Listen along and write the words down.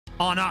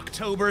On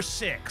October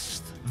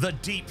 6th, the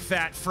Deep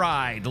Fat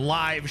Fried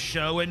live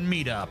show and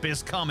meetup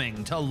is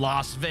coming to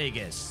Las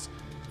Vegas,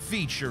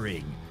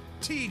 featuring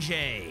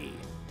TJ,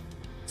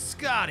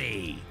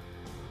 Scotty,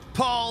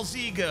 Paul's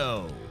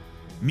Ego,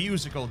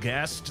 musical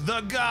guest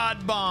The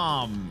God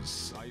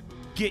Bombs.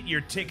 Get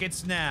your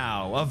tickets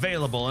now,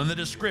 available in the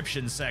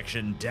description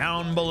section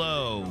down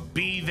below.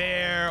 Be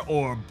there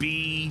or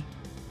be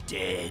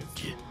dead.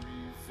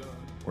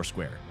 Or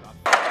square.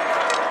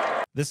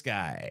 This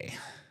guy.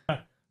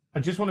 I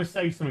just want to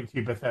say something to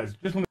you,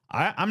 Bethesda.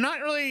 I'm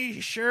not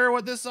really sure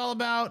what this is all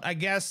about. I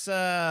guess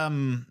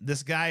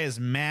this guy is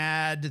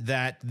mad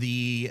that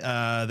the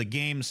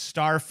game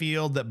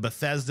Starfield that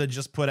Bethesda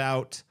just put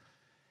out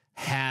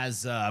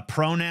has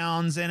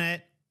pronouns in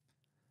it.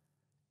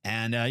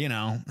 And, you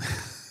know,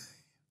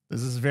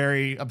 this is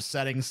very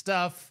upsetting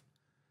stuff.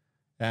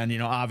 And, you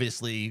know,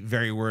 obviously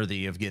very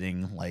worthy of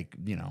getting, like,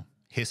 you know,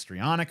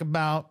 histrionic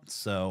about.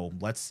 So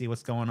let's see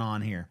what's going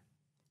on here.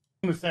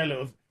 I'm going to say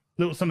a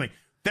little something.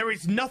 There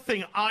is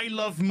nothing I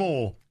love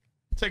more.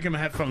 Taking my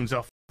headphones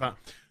off.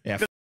 Yeah,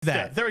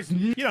 that.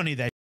 You don't need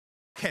that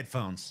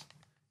headphones.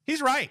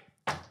 He's right.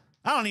 I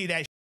don't need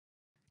that.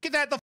 Get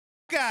that the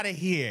out of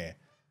here.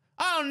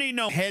 I don't need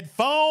no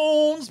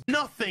headphones.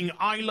 Nothing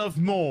I love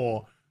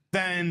more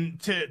than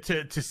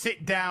to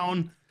sit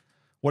down.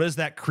 What is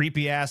that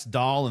creepy ass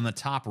doll in the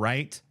top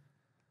right?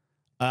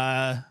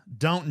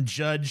 Don't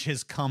judge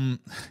his cum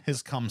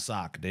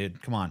sock,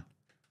 dude. Come on.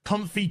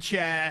 Comfy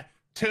chair.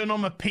 Turn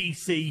on my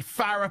PC,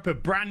 fire up a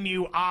brand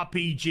new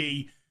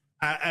RPG,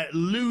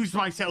 lose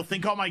myself,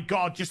 think, oh my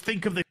God, just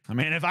think of the... I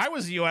mean, if I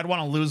was you, I'd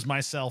want to lose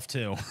myself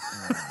too.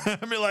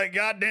 I'd be like,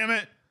 God damn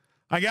it,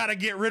 I got to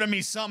get rid of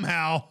me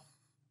somehow.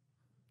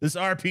 This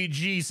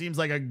RPG seems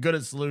like as good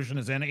a solution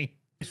as any.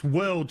 This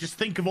world, just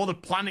think of all the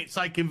planets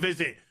I can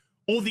visit,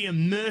 all the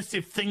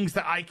immersive things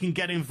that I can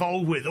get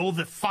involved with, all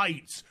the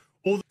fights,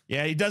 all the...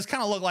 Yeah, he does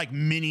kind of look like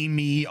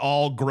mini-me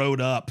all growed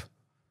up.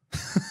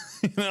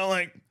 You know,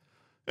 like...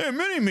 Hey,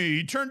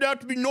 Mini-Me turned out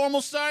to be normal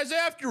size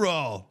after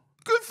all.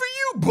 Good for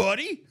you,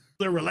 buddy.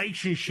 The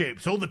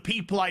relationships, all the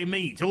people I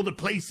meet, all the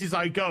places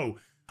I go.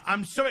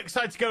 I'm so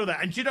excited to go there.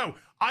 And you know,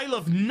 I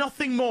love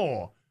nothing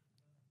more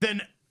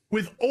than,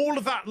 with all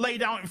of that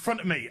laid out in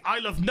front of me, I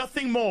love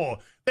nothing more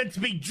than to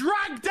be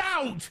dragged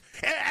out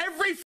at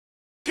every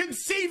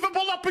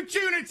conceivable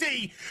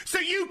opportunity so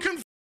you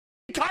can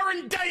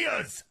current day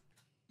us.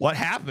 What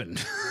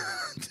happened?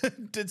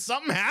 Did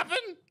something happen?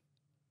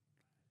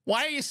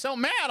 Why are you so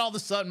mad all of a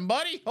sudden,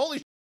 buddy? Holy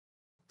shit.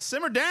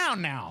 Simmer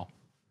down now.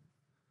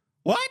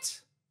 What?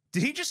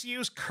 Did he just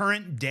use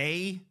current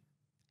day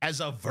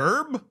as a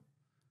verb?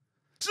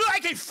 It's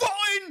like a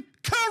fucking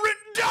current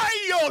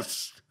day.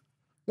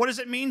 What does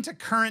it mean to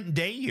current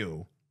day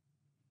you?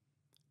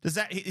 Is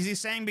he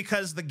saying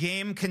because the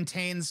game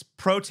contains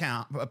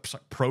protowns?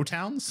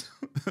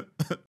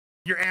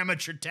 Your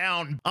amateur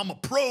town. I'm a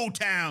pro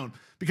town.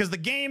 Because the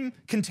game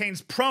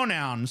contains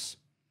pronouns.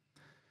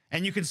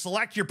 And you can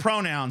select your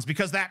pronouns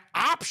because that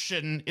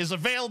option is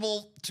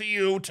available to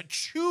you to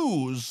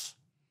choose.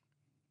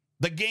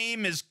 The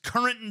game is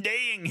current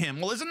daying him.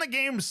 Well, isn't the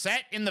game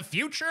set in the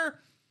future?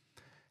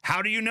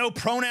 How do you know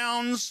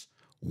pronouns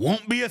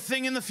won't be a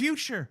thing in the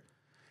future?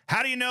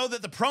 How do you know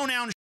that the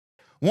pronoun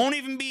won't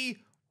even be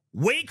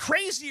way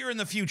crazier in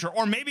the future?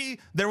 Or maybe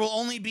there will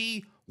only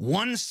be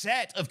one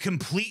set of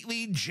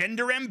completely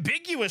gender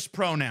ambiguous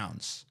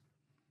pronouns.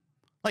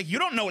 Like, you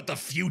don't know what the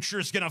future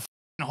is going to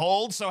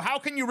hold, so how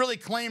can you really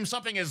claim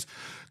something as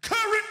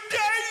current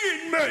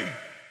day in me?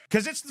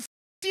 Because it's the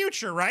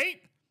future,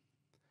 right?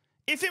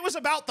 If it was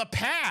about the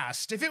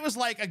past, if it was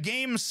like a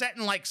game set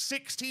in like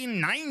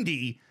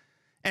 1690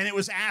 and it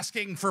was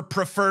asking for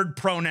preferred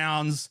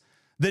pronouns,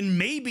 then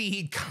maybe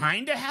he'd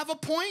kind of have a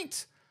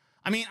point.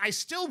 I mean, I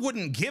still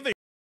wouldn't give it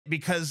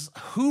because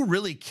who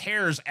really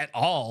cares at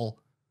all?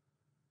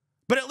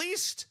 But at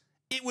least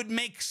it would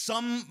make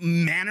some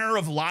manner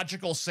of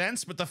logical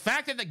sense, but the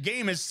fact that the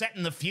game is set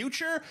in the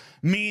future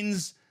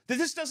means that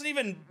this doesn't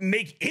even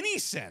make any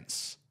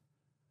sense.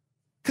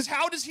 Because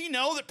how does he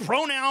know that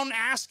pronoun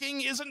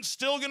asking isn't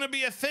still going to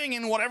be a thing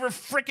in whatever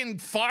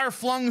frickin'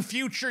 far-flung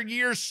future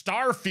year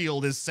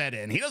Starfield is set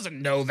in? He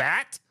doesn't know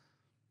that.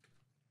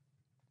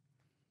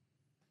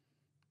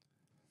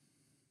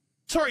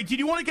 Sorry, did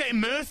you want to get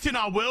immersed in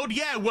our world?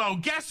 Yeah, well,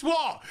 guess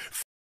what?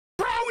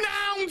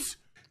 Pronouns!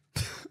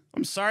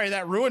 I'm sorry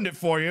that ruined it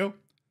for you.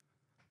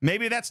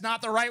 Maybe that's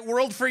not the right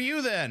world for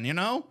you then, you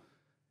know?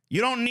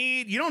 You don't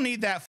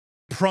need that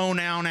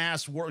pronoun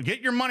ass word.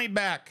 Get your money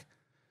back.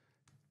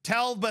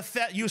 Tell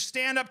Bethesda, you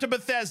stand up to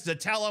Bethesda,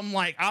 tell them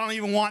like, I don't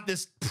even want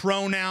this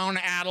pronoun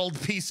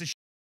addled piece of shit.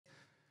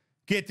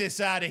 Get this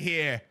out of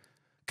here.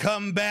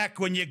 Come back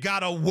when you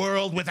got a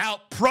world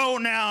without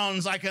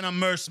pronouns I can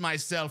immerse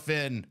myself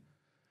in.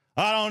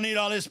 I don't need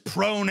all this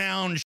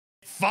pronoun shit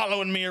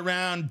following me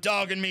around,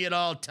 dogging me at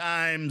all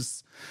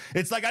times.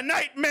 It's like a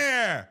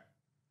nightmare.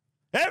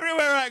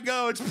 Everywhere I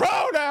go, it's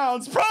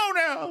pronouns,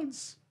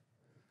 pronouns.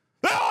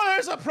 Oh,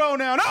 there's a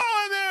pronoun.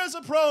 Oh, and there's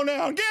a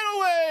pronoun. Get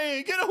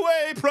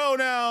away,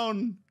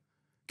 pronoun.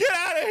 Get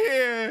out of here.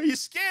 You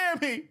scare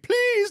me.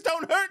 Please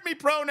don't hurt me,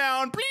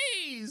 pronoun.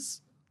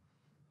 Please.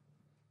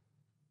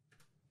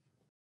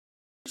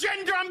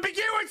 Gender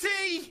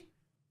ambiguity.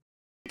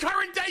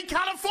 Current day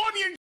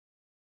Californian.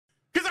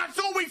 Because that's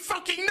all we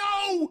fucking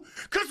know.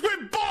 Because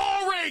we're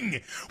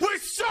boring. We're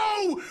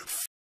so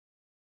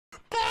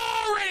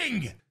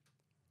boring.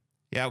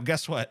 Yeah, well,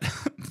 guess what?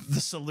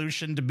 The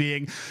solution to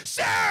being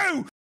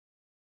so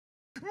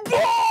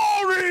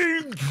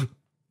boring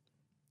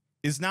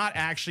is not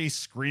actually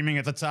screaming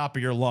at the top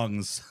of your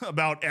lungs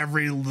about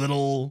every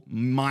little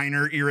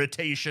minor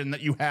irritation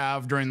that you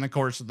have during the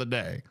course of the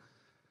day.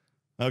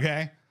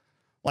 Okay?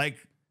 Like,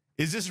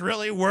 is this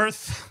really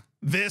worth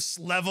this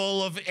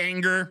level of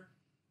anger?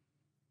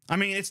 I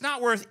mean, it's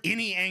not worth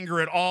any anger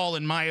at all,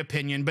 in my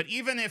opinion, but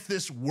even if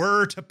this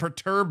were to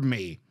perturb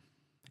me,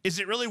 is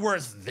it really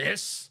worth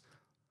this?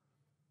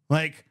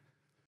 Like,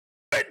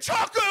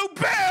 Taco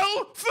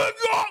Bell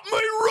forgot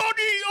my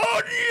ruddy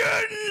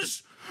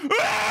onions!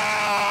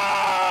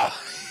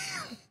 Ah!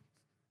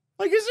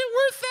 Like, is it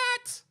worth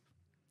that?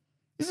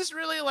 Is this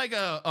really like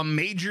a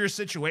major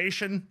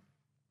situation?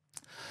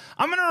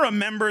 I'm gonna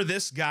remember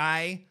this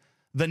guy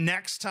the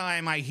next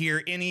time I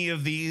hear any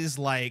of these,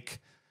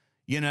 like,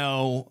 you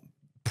know,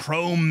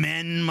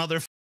 pro-men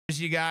motherfuckers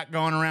you got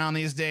going around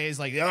these days.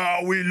 Like, oh,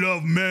 we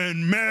love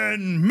men,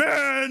 men,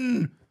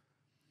 men.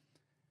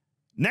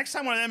 Next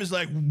time one of them is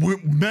like,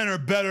 men are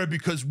better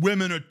because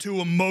women are too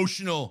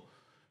emotional.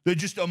 They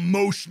just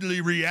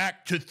emotionally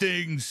react to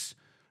things.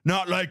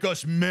 Not like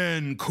us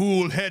men,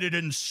 cool-headed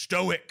and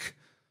stoic.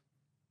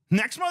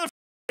 Next motherfucker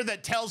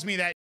that tells me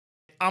that,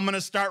 I'm going to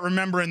start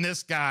remembering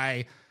this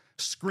guy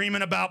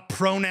screaming about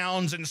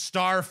pronouns in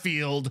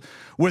Starfield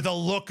with a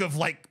look of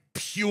like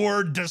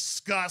pure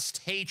disgust,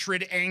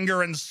 hatred,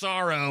 anger, and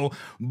sorrow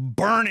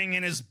burning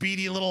in his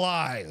beady little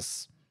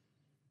eyes.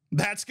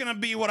 That's going to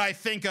be what I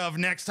think of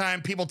next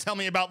time people tell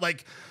me about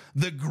like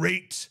the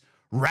great,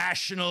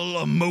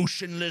 rational,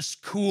 emotionless,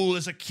 cool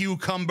as a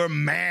cucumber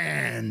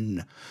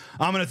man.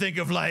 I'm going to think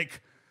of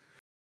like,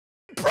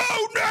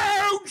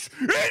 pronouns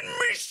in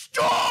me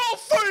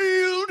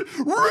Starfield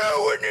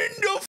ruining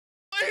the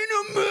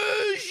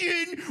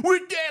immersion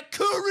with their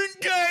current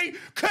day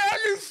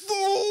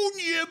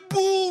California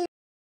bull.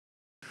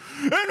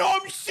 And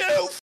I'm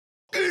so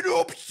fucking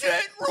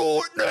upset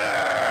right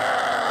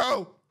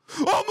now.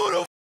 I'm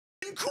gonna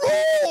fucking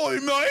cry,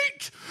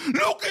 mate.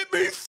 Look at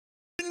me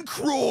fucking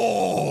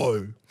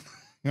cry.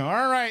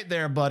 All right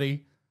there,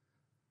 buddy.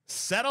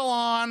 Settle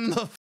on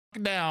the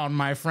fuck down,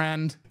 my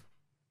friend.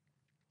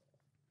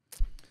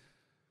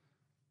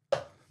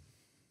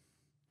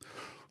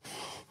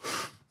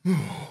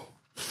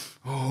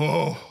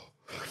 Oh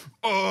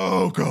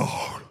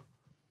God.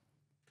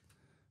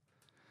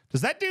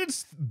 Does that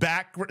dude's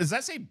back, does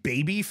that say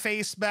baby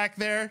face back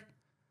there?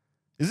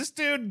 Is this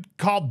dude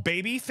called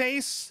baby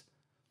face?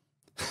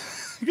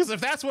 Because if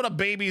that's what a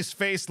baby's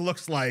face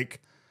looks like,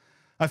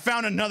 I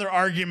found another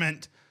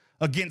argument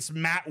against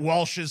Matt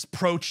Walsh's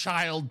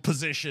pro-child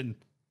position.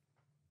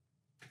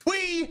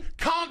 We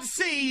can't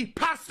see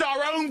past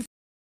our own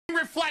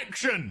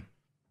reflection.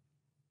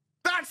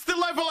 That's the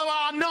level of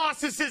our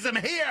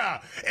narcissism here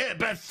at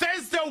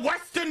Bethesda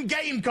Western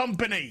Game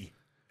Company.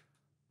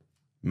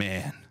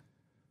 Man.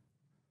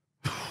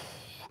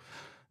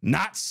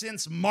 Not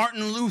since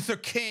Martin Luther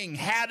King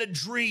had a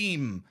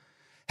dream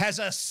has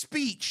a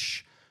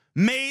speech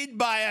made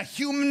by a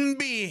human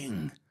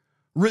being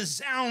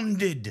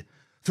resounded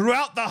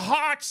throughout the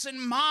hearts and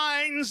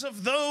minds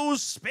of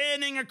those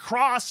spanning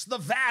across the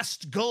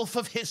vast gulf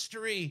of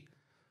history,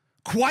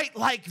 quite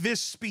like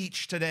this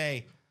speech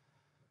today.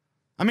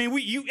 I mean,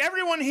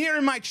 everyone here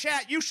in my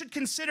chat, you should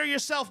consider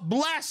yourself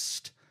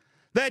blessed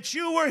that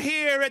you were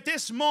here at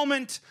this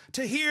moment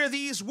to hear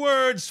these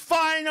words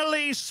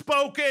finally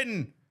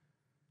spoken.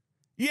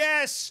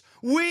 Yes,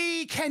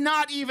 we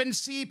cannot even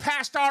see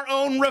past our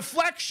own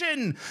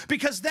reflection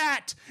because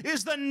that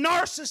is the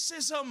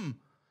narcissism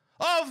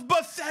of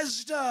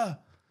Bethesda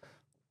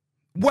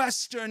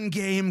Western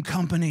Game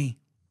Company.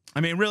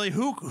 I mean, really,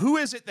 who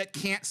is it that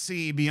can't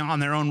see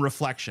beyond their own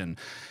reflection?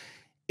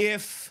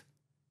 If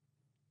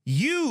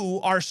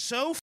you are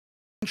so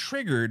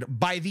triggered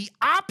by the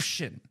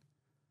option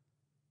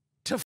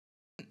to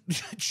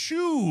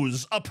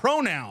choose a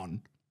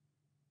pronoun,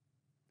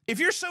 if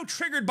you're so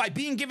triggered by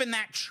being given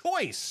that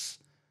choice,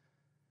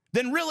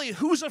 then really,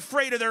 who's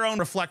afraid of their own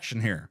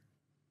reflection here?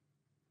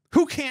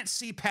 Who can't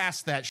see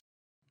past that?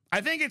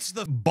 I think it's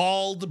the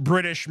bald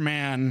British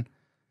man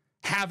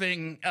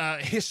having a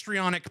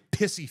histrionic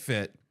pissy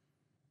fit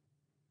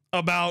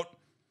about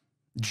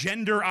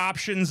gender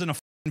options in a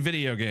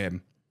video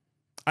game.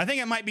 I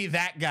think it might be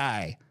that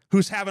guy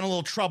who's having a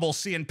little trouble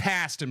seeing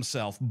past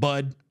himself,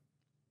 bud.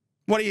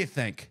 What do you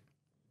think?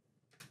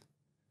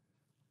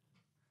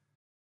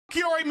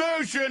 Your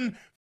immersion,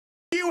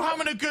 you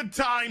having a good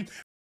time,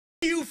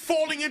 you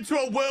falling into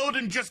a world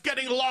and just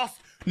getting lost.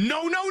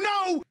 No, no,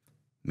 no.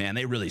 Man,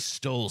 they really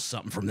stole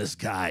something from this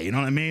guy. You know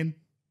what I mean?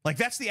 Like,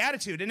 that's the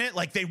attitude, isn't it?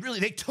 Like, they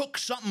took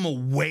something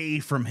away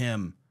from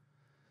him.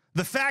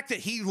 The fact that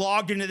he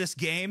logged into this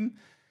game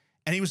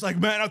And he was like,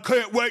 man, I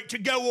can't wait to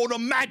go on a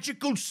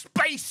magical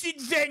space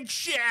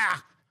adventure.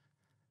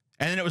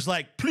 And then it was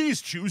like,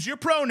 please choose your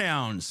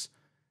pronouns.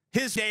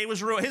 His day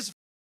was ruined. His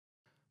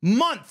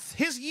month,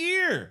 his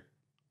year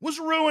was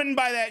ruined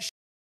by that shit.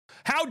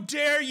 How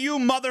dare you,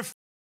 motherfucker,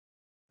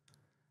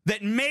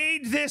 that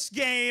made this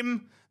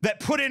game, that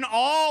put in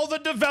all the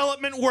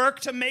development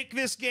work to make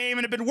this game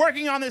and have been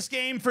working on this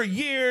game for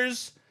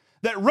years,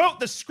 that wrote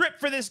the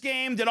script for this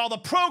game, did all the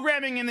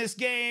programming in this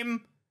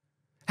game.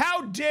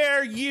 How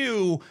dare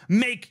you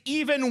make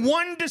even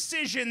one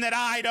decision that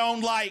I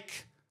don't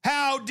like?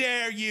 How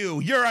dare you?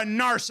 You're a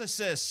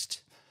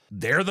narcissist.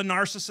 They're the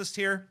narcissist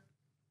here.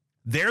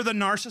 They're the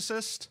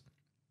narcissist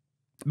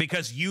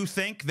because you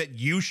think that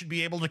you should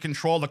be able to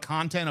control the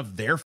content of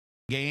their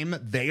game.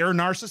 They are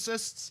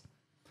narcissists.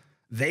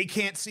 They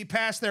can't see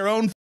past their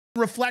own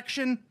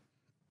reflection.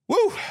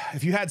 Woo!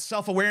 If you had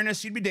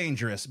self-awareness, you'd be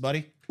dangerous,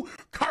 buddy.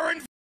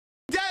 Current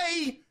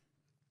day.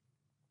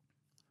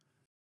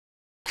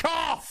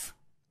 Cough.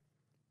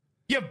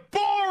 You're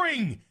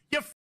boring.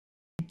 You're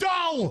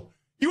dull.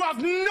 You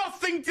have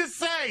nothing to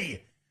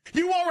say.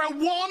 You are a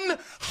one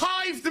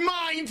hived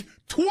mind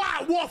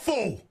twat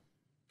waffle.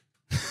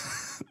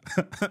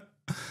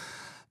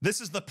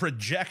 This is the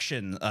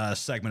projection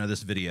segment of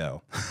this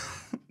video.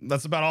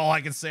 That's about all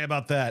I can say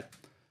about that.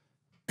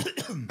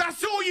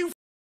 That's all you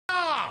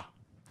are.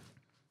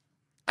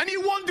 And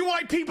you wonder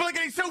why people are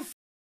getting so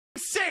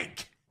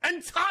sick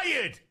and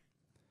tired.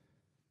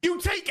 You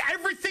take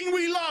everything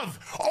we love,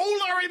 all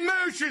our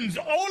emotions,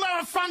 all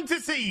our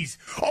fantasies,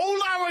 all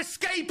our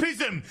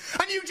escapism,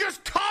 and you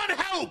just can't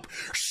help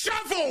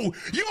shovel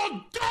your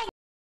dog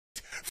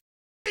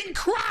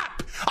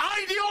crap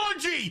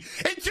ideology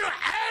into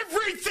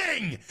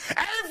everything,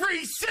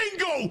 every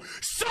single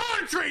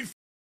solitary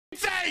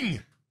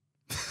thing.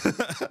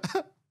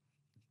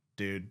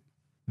 Dude,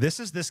 this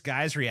is this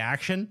guy's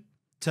reaction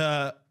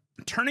to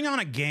turning on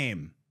a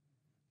game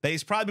that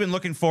he's probably been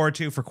looking forward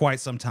to for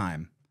quite some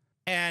time.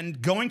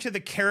 And going to the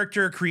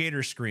character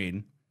creator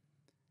screen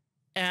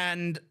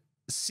and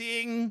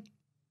seeing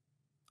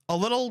a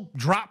little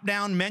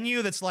drop-down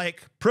menu that's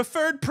like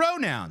preferred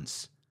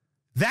pronouns.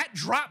 That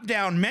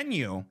drop-down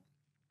menu,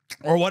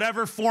 or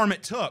whatever form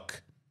it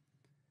took,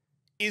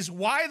 is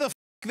why the f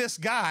this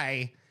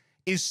guy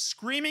is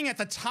screaming at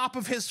the top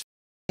of his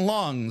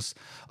lungs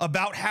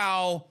about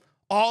how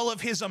all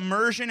of his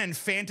immersion and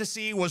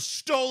fantasy was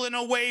stolen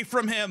away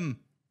from him.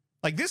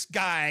 Like, this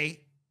guy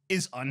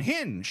is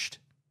unhinged.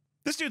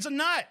 This dude's a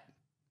nut.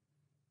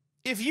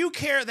 If you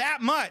care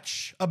that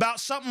much about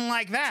something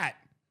like that,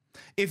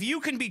 if you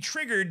can be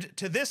triggered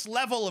to this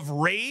level of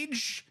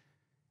rage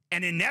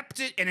and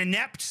inept,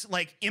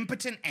 like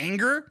impotent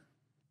anger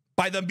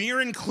by the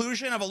mere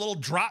inclusion of a little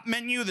drop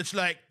menu that's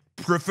like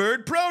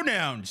preferred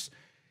pronouns,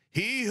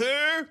 he,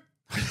 her,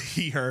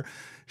 he, her,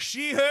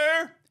 she,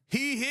 her,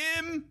 he,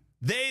 him,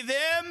 they,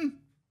 them.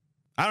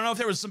 I don't know if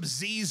there was some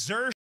Z,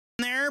 zer in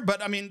there,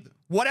 but I mean,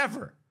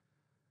 whatever.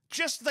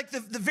 Just like the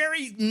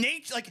very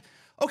nature, like,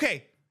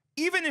 okay,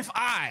 even if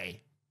I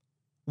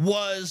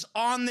was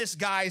on this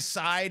guy's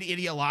side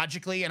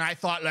ideologically and I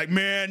thought like,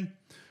 man,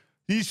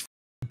 these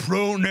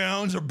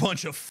pronouns are a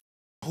bunch of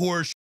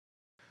horse,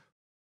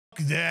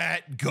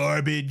 that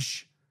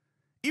garbage.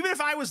 Even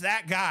if I was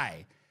that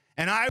guy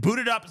and I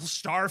booted up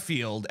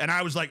Starfield and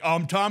I was like, oh,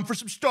 I'm time for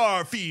some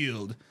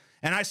Starfield,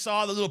 and I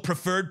saw the little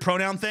preferred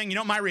pronoun thing, you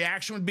know what my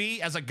reaction would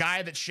be as a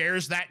guy that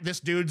shares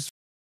this dude's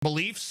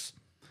beliefs?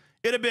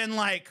 It'd have been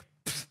like,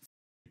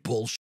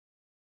 bullshit.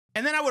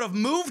 And then I would have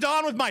moved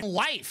on with my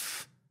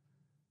life.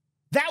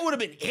 That would have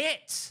been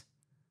it.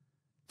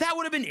 That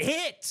would have been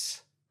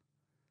it.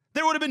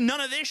 There would have been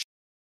none of this.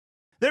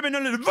 There'd been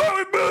none of the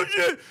fucking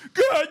bullshit.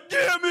 God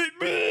damn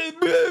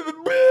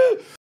it.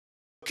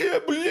 I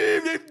can't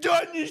believe they've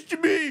done this to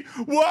me.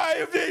 Why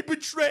have they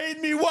betrayed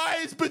me? Why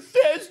has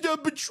Bethesda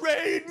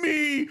betrayed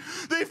me?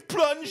 They've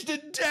plunged a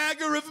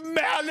dagger of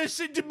malice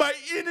into my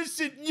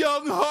innocent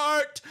young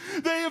heart.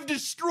 They have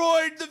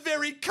destroyed the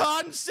very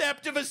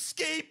concept of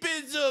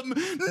escapism.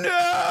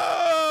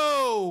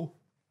 No!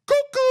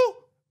 Cuckoo!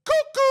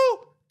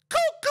 Cuckoo!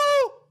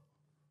 Cuckoo!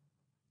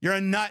 You're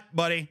a nut,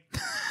 buddy.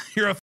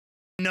 You're a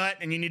nut,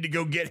 and you need to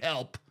go get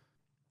help.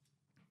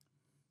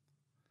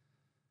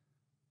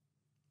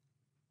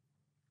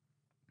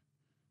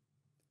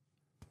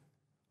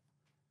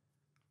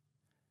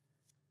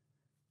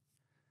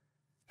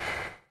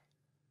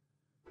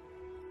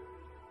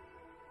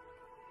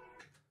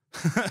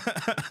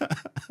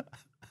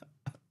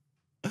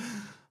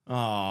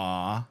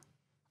 Aw.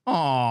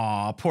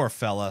 Aw, poor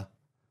fella.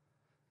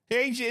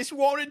 He just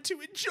wanted to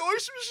enjoy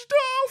some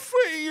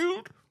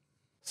Starfield.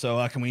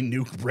 So, can we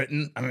nuke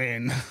Britain? I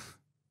mean,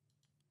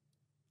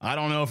 I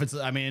don't know if it's,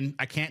 I mean,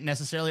 I can't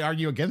necessarily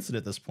argue against it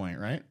at this point,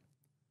 right?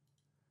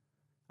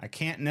 I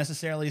can't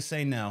necessarily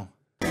say no.